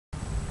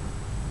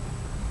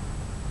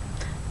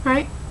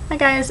Alright, hi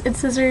guys, it's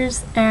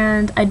Scissors,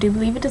 and I do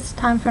believe it is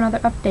time for another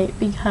update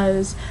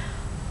because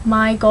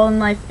my goal in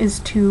life is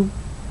to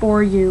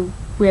bore you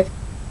with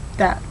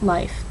that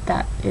life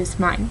that is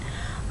mine.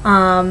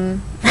 I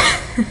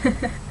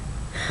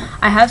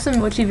have some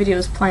mochi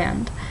videos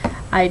planned.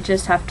 I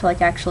just have to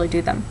actually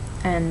do them,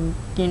 and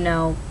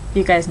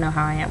you guys know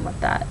how I am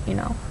with that,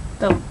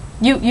 Though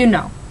you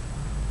know.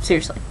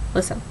 Seriously,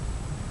 listen.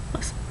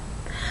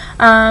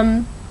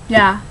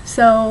 Yeah,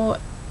 so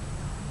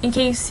in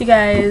case you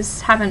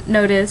guys haven't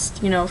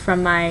noticed,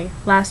 from my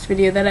last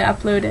video that I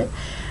uploaded,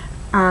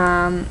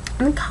 I'm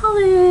in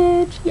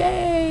college,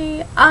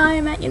 yay!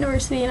 I'm at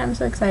university and I'm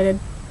so excited.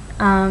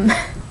 A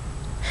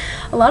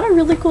lot of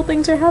really cool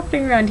things are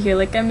happening around here,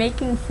 I'm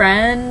making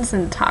friends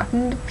and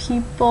talking to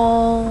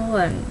people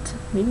and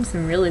meeting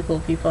some really cool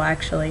people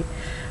actually.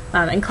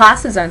 And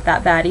classes aren't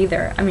that bad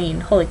either. I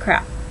mean, holy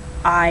crap.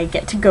 I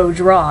get to go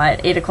draw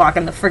at 8 o'clock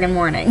in the friggin'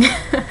 morning.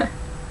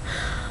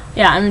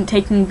 Yeah, I'm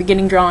taking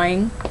beginning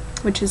drawing,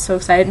 which is so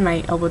exciting.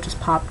 My elbow just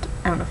popped.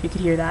 I don't know if you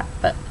could hear that,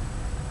 but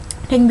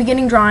taking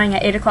beginning drawing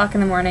at 8 o'clock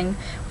in the morning,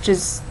 which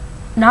is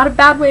not a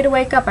bad way to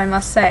wake up, I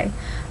must say.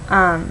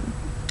 And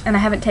I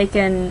haven't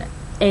taken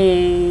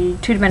a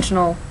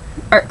two-dimensional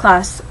art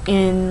class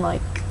in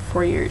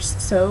 4 years,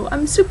 so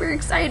I'm super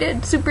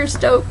excited, super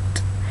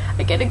stoked.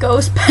 I get to go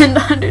spend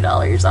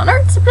 $100 on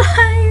art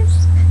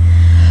supplies.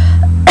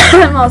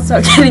 I'm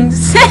also getting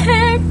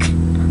sick.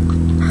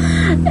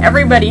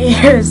 Everybody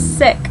here is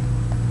sick.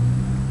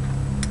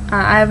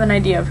 I have an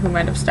idea of who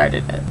might have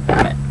started it,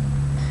 but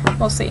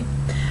we'll see.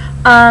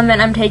 And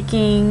I'm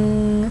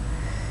taking,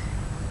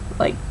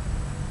 what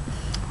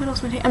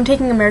else am I taking? I'm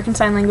taking American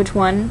Sign Language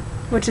 1,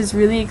 which is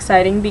really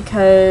exciting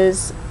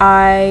because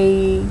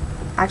I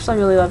actually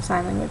really love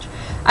sign language.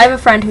 I have a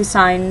friend who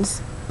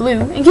signs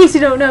Blue, in case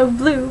you don't know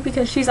Blue,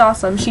 because she's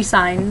awesome. She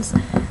signs,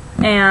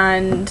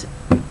 and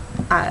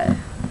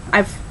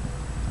I've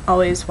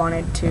always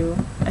wanted to,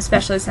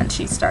 especially since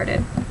she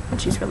started,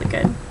 and she's really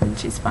good, and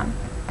she's fun.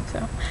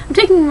 So, I'm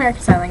taking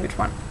American Sign Language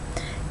 1,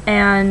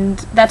 and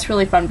that's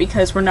really fun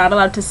because we're not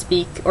allowed to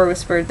speak or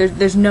whisper.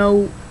 There's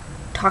no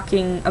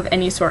talking of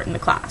any sort in the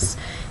class.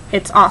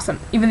 It's awesome.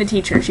 Even the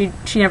teacher, she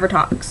never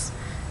talks.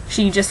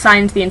 She just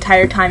signs the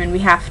entire time, and we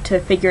have to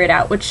figure it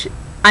out, which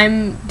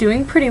I'm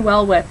doing pretty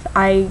well with.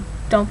 I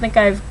don't think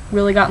I've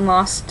really gotten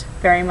lost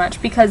very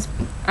much because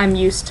I'm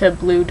used to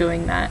Blue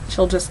doing that.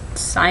 She'll just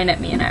sign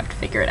at me and I have to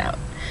figure it out.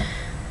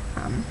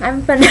 I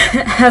haven't been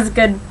as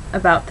good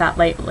about that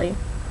lately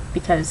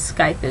because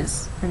Skype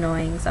is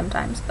annoying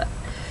sometimes, but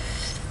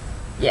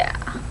yeah.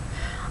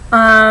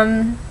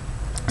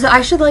 So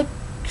I should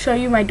show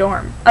you my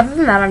dorm. Other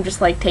than that, I'm just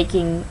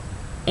taking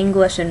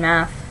English and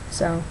math,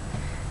 so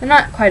they're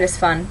not quite as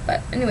fun,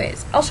 but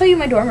anyways, I'll show you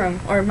my dorm room,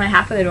 or my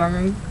half of the dorm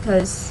room,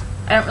 because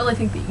I don't really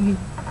think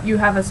that you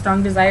have a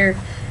strong desire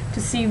to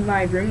see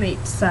my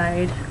roommate's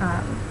side,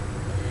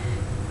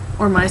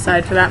 or my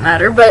side for that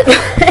matter, but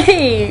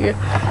hey,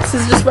 this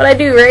is just what I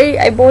do, right?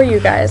 I bore you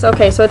guys.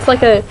 Okay, so it's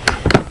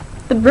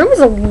the room is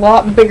a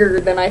lot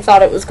bigger than I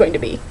thought it was going to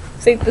be.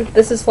 See,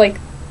 this is the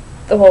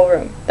whole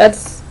room.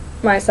 That's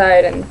my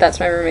side, and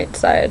that's my roommate's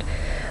side.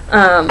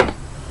 And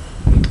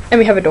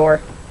we have a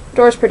door.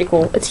 Door's pretty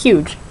cool. It's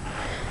huge.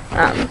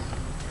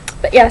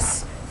 But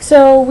yes,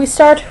 so we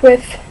start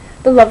with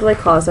the lovely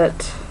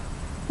closet.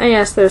 And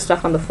yes, there's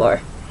stuff on the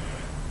floor.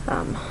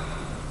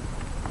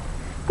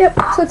 Yep,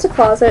 so it's a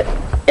closet.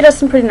 It has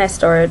some pretty nice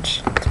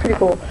storage. It's pretty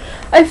cool.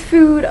 I have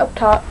food up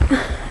top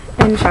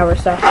and shower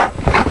stuff.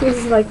 This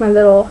is my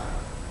little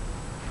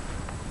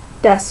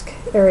desk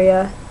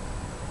area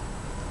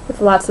with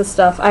lots of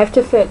stuff. I have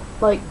to fit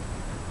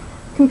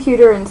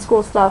computer and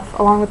school stuff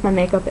along with my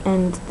makeup,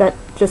 and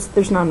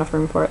there's not enough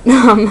room for it.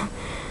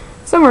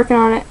 So I'm working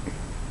on it.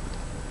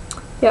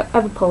 Yep,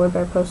 I have a polar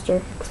bear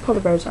poster because polar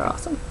bears are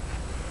awesome.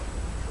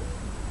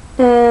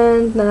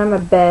 And then I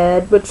have a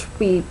bed, which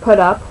we put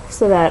up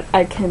so that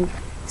I can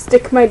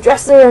stick my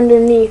dresser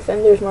underneath,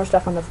 and there's more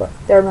stuff on the floor.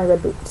 There are my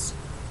red boots.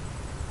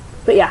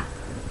 But yeah.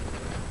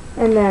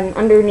 And then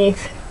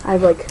underneath, I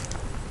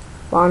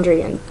have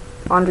laundry and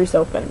laundry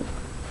soap and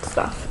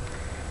stuff.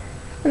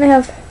 And I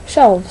have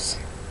shelves,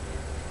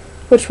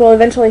 which will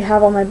eventually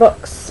have all my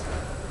books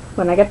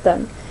when I get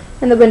them.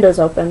 And the window's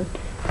open.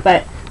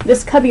 But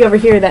this cubby over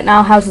here that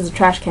now houses a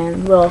trash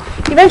can will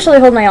eventually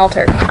hold my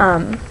altar.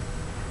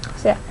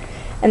 So yeah.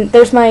 And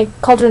there's my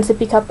cauldron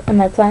sippy cup and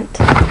my plant.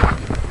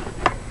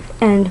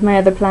 And my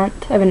other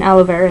plant. I have an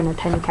aloe vera and a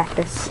tiny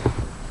cactus.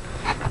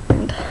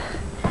 And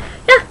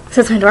yeah, so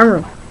it's my dorm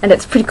room. And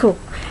it's pretty cool.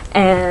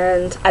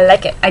 And I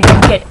like it. I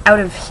don't get out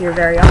of here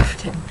very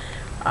often.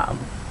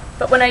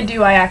 But when I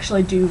do, I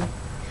actually do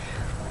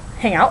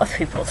hang out with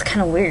people. It's kind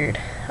of weird.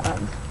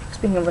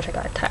 Speaking of which, I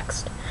got a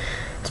text.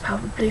 It's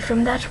probably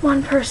from that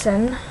one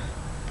person.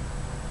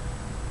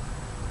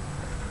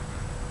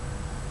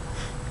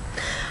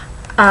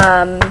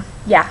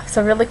 Yeah,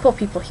 so really cool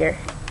people here.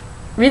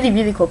 Really,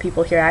 really cool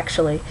people here,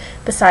 actually.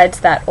 Besides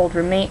that old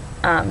roommate,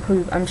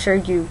 who I'm sure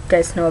you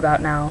guys know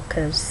about now,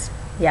 because,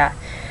 yeah.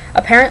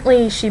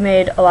 apparently she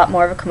made a lot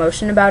more of a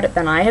commotion about it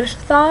than I had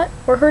thought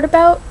or heard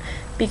about,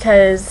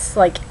 because,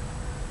 like,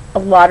 a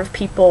lot of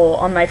people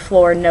on my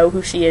floor know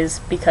who she is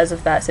because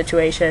of that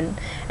situation,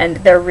 and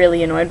they're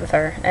really annoyed with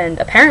her. And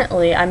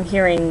apparently I'm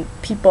hearing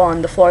people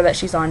on the floor that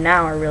she's on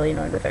now are really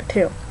annoyed with her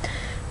too.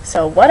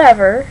 So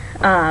whatever.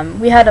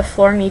 We had a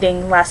floor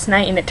meeting last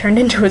night and it turned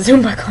into a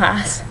Zumba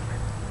class.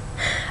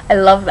 I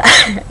love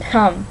that.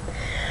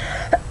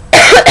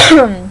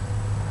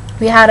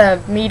 We had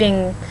a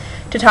meeting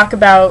to talk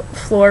about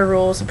floor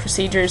rules and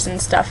procedures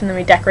and stuff, and then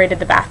we decorated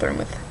the bathroom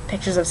with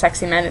pictures of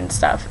sexy men and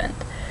stuff, and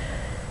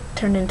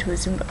turned into a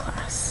Zumba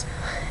class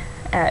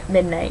at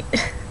midnight.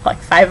 Like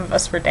 5 of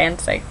us were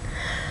dancing.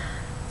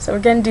 So we're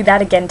going to do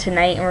that again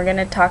tonight, and we're going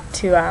to talk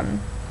to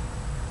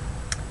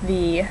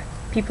the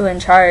people in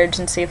charge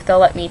and see if they'll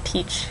let me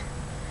teach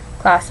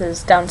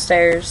classes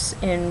downstairs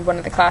in one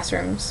of the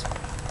classrooms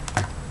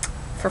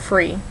for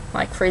free,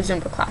 like free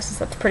Zumba classes.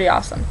 That's pretty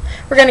awesome.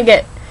 We're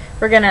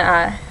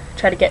gonna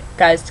try to get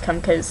guys to come,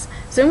 because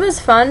Zumba's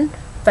fun,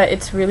 but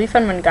it's really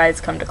fun when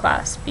guys come to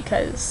class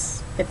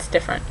because it's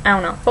different. I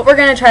don't know, but we're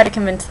gonna try to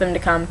convince them to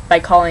come by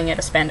calling it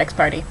a spandex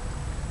party.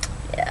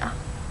 Yeah,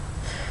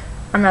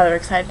 I'm rather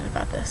excited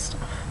about this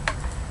stuff.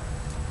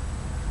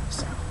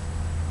 So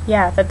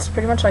yeah, that's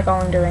pretty much like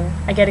all I'm doing.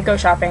 I get to go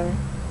shopping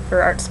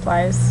for art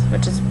supplies,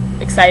 which is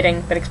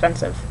exciting but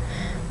expensive.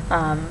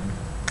 I'm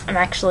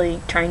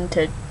actually trying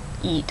to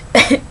eat.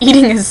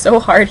 Eating is so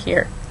hard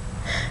here.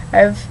 I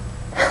have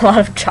a lot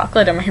of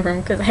chocolate in my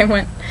room because I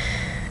went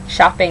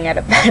shopping at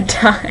a bad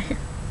time.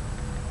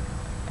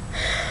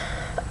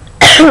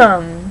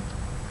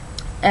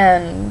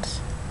 And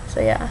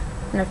so yeah,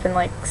 and I've been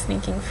like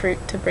sneaking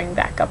fruit to bring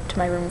back up to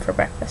my room for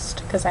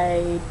breakfast because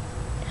I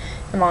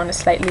am on a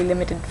slightly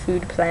limited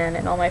food plan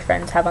and all my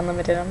friends have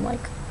unlimited. I'm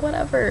like,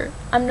 whatever,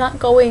 I'm not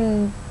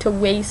going to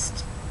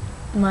waste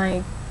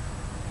my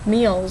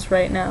meals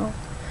right now.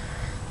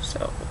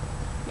 So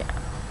yeah,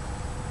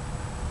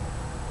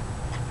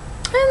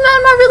 and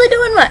I'm not really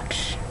doing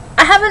much.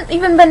 I haven't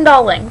even been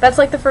dolling. That's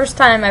like the first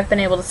time I've been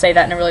able to say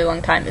that in a really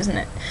long time, isn't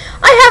it?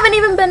 I haven't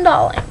even been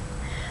dolling.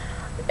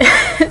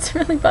 It's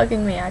really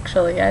bugging me,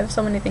 actually. I have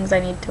so many things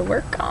I need to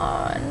work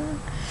on,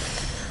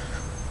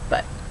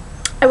 but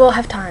I will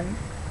have time.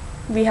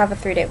 We have a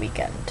 3-day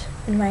weekend,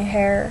 and my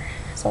hair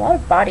has a lot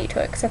of body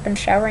to it because I've been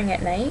showering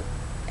at night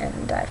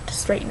and I have to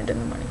straighten it in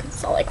the morning because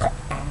it's all like that.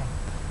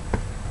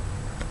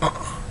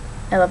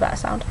 I love that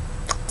sound.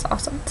 It's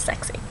awesome. It's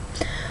sexy.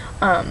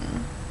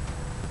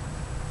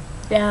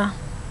 Yeah.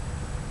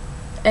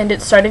 And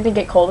it's starting to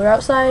get colder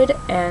outside,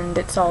 and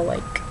it's all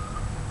like,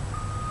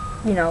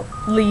 you know,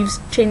 leaves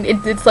change.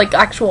 It's like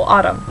actual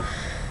autumn,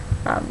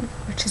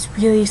 which is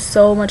really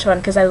so much fun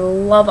because I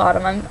love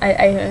autumn.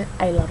 I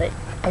love it.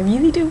 I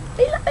really do.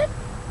 I love it.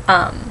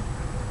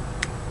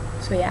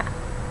 So yeah,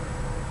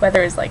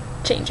 weather is like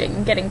changing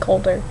and getting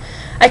colder.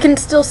 I can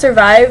still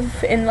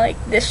survive in like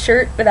this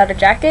shirt without a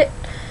jacket.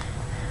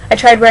 I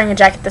tried wearing a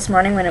jacket this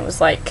morning when it was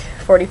like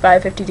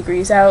 45, 50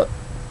 degrees out,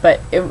 but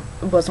it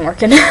wasn't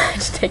working. I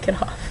had to take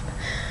it off.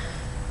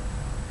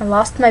 I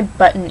lost my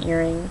button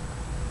earring.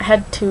 I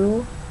had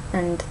 2,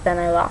 and then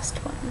I lost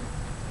one.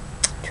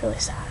 It's really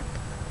sad.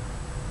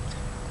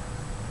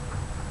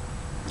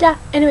 Yeah,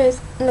 anyways,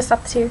 I'm gonna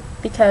stop this here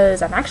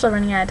because I'm actually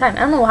running out of time.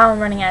 I don't know how I'm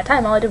running out of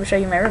time. All I did was show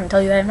you my room and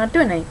tell you that I'm not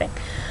doing anything.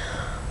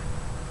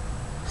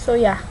 So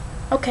yeah,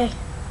 okay.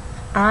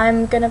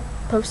 I'm gonna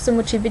post some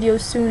witchy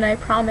videos soon, I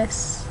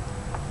promise.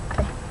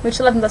 Okay, witch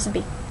 11 blessed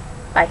be.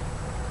 Bye.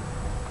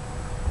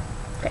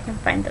 Okay, I can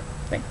find the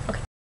thing. Okay.